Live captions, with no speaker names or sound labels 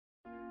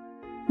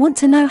Want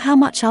to know how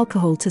much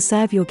alcohol to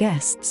serve your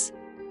guests?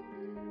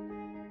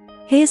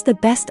 Here's the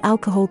best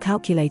alcohol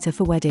calculator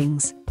for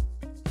weddings.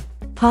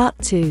 Part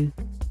 2.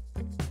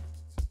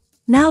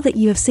 Now that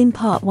you have seen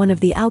part 1 of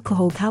the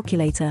alcohol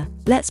calculator,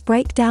 let's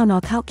break down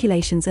our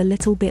calculations a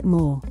little bit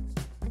more.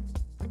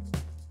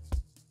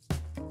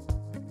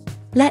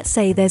 Let's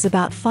say there's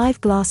about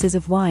 5 glasses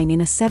of wine in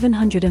a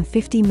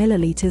 750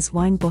 ml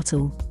wine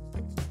bottle.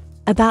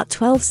 About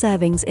 12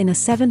 servings in a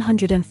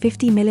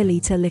 750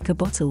 ml liquor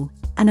bottle,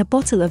 and a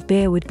bottle of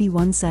beer would be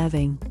 1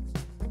 serving.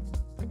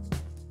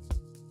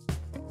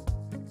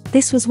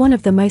 This was one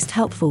of the most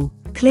helpful,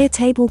 clear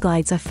table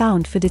guides I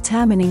found for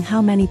determining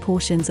how many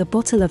portions a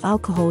bottle of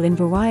alcohol in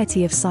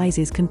variety of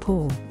sizes can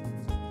pour.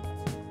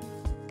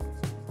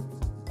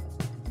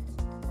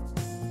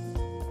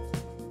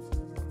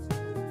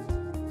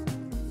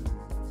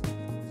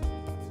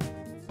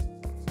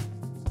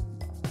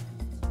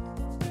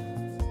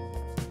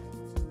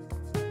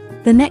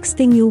 The next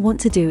thing you'll want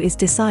to do is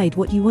decide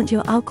what you want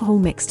your alcohol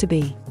mix to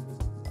be.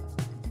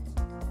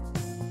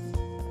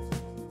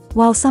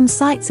 While some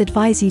sites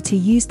advise you to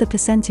use the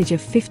percentage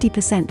of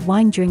 50%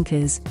 wine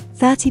drinkers,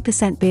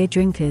 30% beer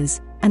drinkers,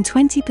 and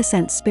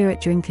 20% spirit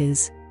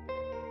drinkers,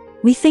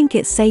 we think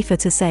it's safer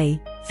to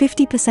say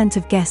 50%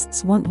 of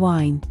guests want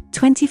wine,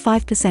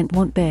 25%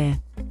 want beer,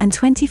 and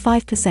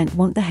 25%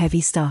 want the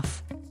heavy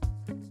stuff.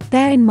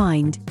 Bear in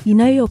mind, you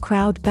know your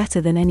crowd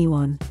better than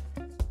anyone.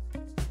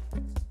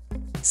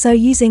 So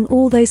using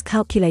all those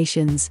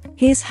calculations,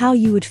 here's how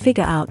you would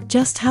figure out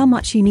just how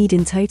much you need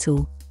in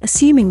total,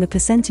 assuming the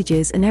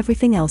percentages and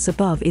everything else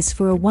above is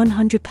for a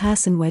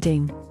 100-person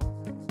wedding.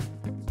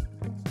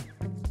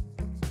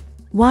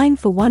 Wine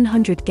for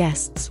 100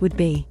 guests would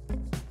be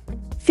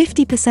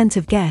 50%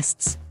 of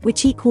guests,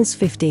 which equals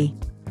 50,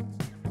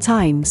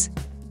 times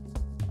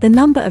the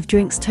number of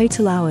drinks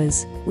total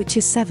hours, which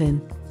is 7.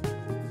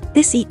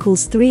 This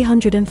equals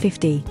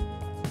 350.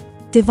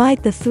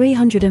 Divide the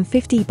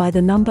 350 by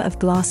the number of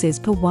glasses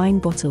per wine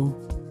bottle,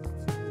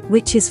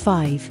 which is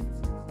 5.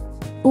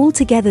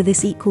 Altogether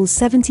this equals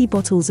 70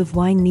 bottles of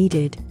wine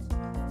needed.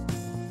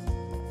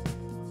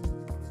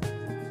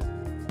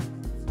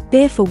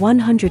 Beer for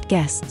 100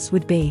 guests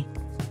would be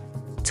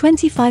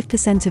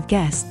 25% of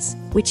guests,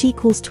 which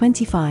equals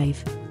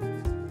 25,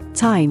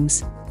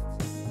 times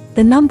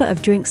the number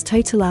of drinks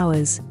total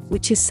hours,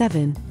 which is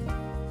 7.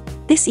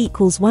 This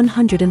equals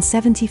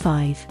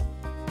 175.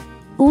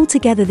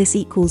 Altogether this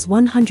equals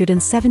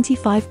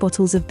 175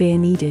 bottles of beer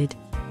needed.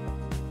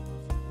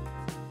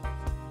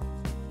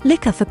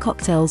 Liquor for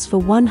cocktails for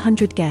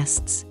 100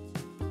 guests.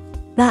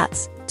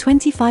 That's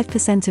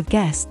 25% of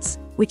guests,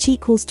 which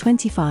equals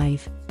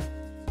 25,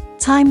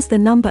 times the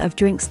number of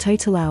drinks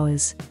total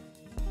hours,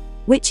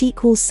 which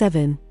equals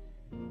 7.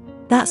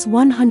 That's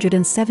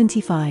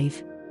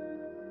 175.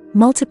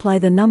 Multiply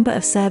the number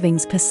of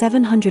servings per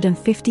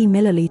 750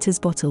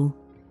 ml bottle,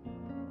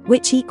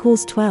 which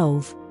equals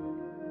 12.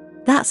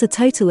 That's a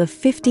total of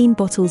 15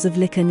 bottles of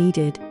liquor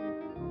needed.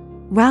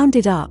 Round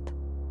it up.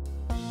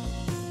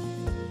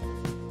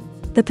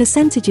 The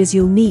percentages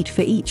you'll need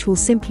for each will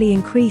simply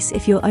increase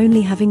if you're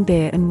only having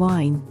beer and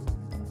wine.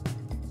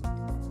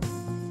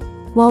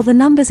 While the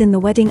numbers in the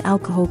wedding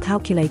alcohol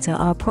calculator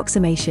are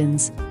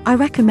approximations, I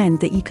recommend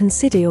that you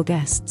consider your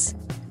guests.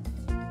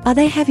 Are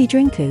they heavy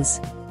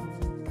drinkers?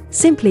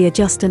 Simply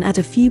adjust and add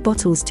a few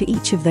bottles to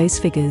each of those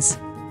figures.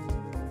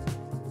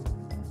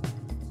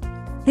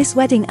 This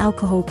wedding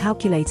alcohol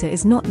calculator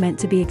is not meant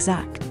to be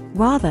exact.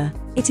 Rather,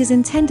 it is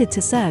intended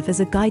to serve as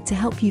a guide to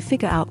help you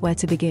figure out where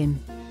to begin.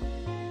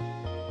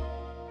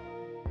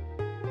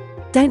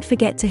 Don't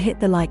forget to hit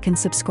the like and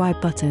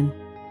subscribe button.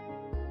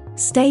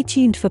 Stay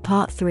tuned for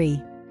part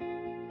 3.